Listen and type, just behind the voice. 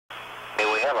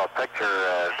have a picture.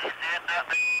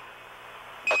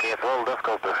 Okay, it's a little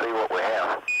difficult to see what we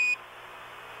have.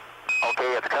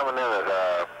 Okay, it's coming in as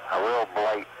a real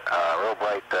bright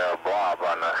blob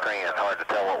on the screen. It's hard to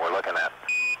tell what we're looking at.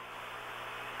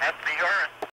 That's the Earth.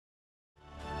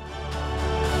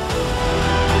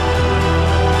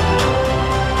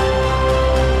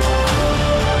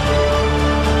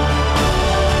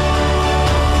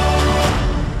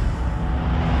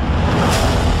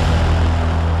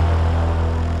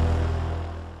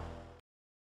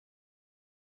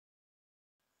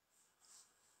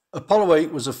 Apollo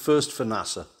 8 was a first for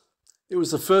NASA. It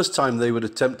was the first time they would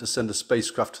attempt to send a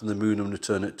spacecraft to the moon and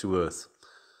return it to Earth.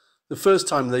 The first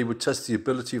time they would test the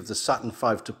ability of the Saturn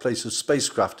V to place a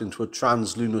spacecraft into a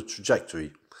trans-lunar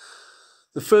trajectory.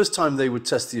 The first time they would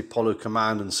test the Apollo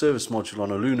Command and Service Module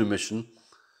on a lunar mission.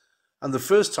 And the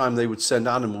first time they would send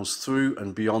animals through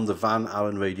and beyond the Van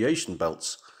Allen radiation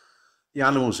belts. The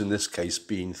animals in this case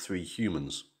being 3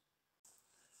 humans.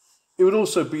 It would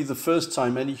also be the first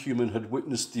time any human had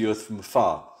witnessed the Earth from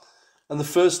afar, and the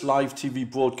first live TV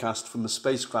broadcast from a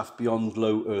spacecraft beyond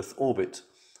low Earth orbit.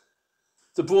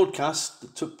 The broadcast,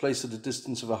 that took place at a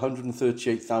distance of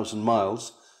 138,000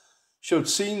 miles, showed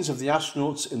scenes of the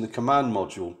astronauts in the command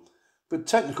module, but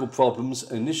technical problems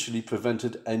initially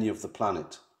prevented any of the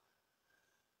planet.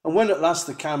 And when at last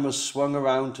the camera swung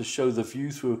around to show the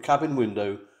view through a cabin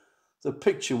window, the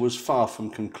picture was far from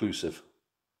conclusive.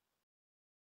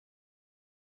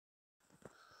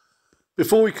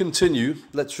 Before we continue,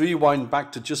 let's rewind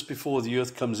back to just before the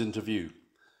Earth comes into view.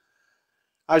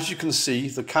 As you can see,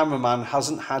 the cameraman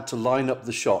hasn't had to line up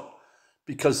the shot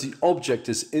because the object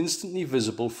is instantly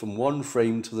visible from one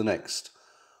frame to the next,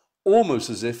 almost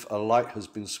as if a light has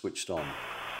been switched on.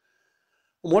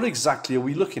 And what exactly are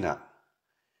we looking at?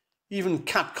 Even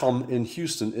Catcom in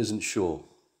Houston isn't sure.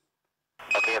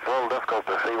 Okay, it's a little difficult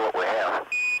to see what we have.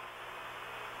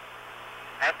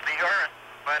 That's the Earth.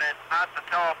 But it's not the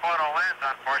telephoto lens,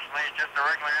 unfortunately. It's just a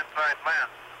regular inside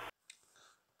lens.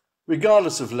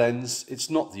 Regardless of lens, it's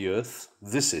not the Earth.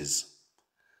 This is.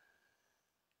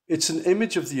 It's an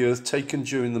image of the Earth taken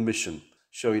during the mission,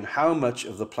 showing how much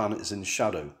of the planet is in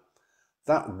shadow.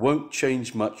 That won't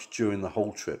change much during the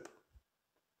whole trip.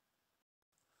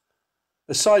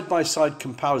 A side-by-side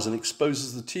comparison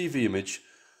exposes the TV image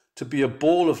to be a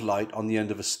ball of light on the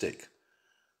end of a stick.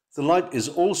 The light is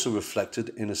also reflected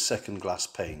in a second glass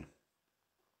pane.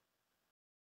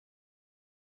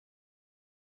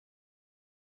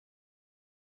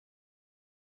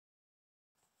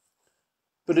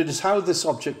 But it is how this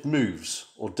object moves,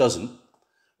 or doesn't,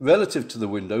 relative to the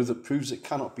window that proves it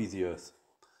cannot be the Earth.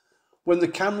 When the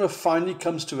camera finally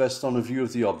comes to rest on a view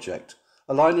of the object,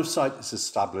 a line of sight is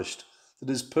established that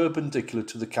is perpendicular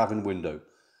to the cabin window.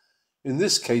 In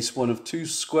this case, one of 2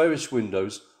 squarish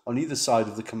windows on either side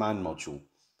of the command module.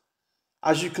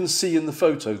 As you can see in the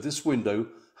photo, this window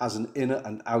has an inner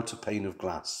and outer pane of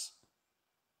glass.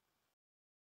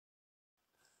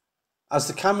 As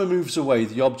the camera moves away,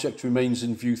 the object remains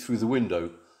in view through the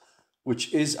window,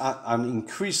 which is at an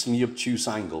increasingly obtuse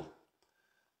angle.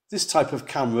 This type of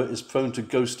camera is prone to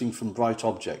ghosting from bright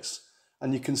objects,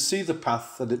 and you can see the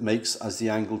path that it makes as the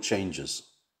angle changes.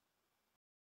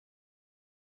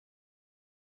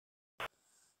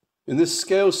 In this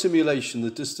scale simulation,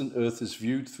 the distant Earth is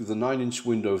viewed through the 9-inch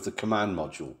window of the command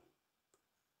module.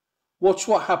 Watch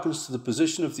what happens to the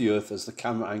position of the Earth as the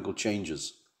camera angle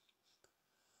changes.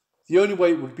 The only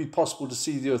way it would be possible to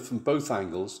see the Earth from both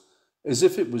angles is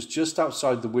if it was just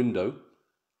outside the window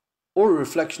or a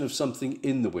reflection of something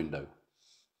in the window.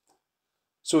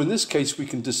 So in this case, we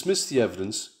can dismiss the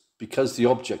evidence because the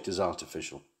object is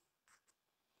artificial.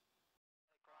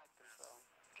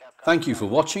 Thank you for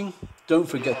watching. Don't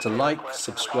forget to like,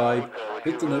 subscribe,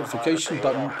 hit the notification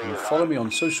button and follow me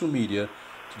on social media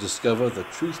to discover the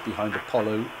truth behind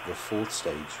Apollo, the 4th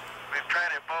stage. We've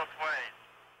tried it both ways.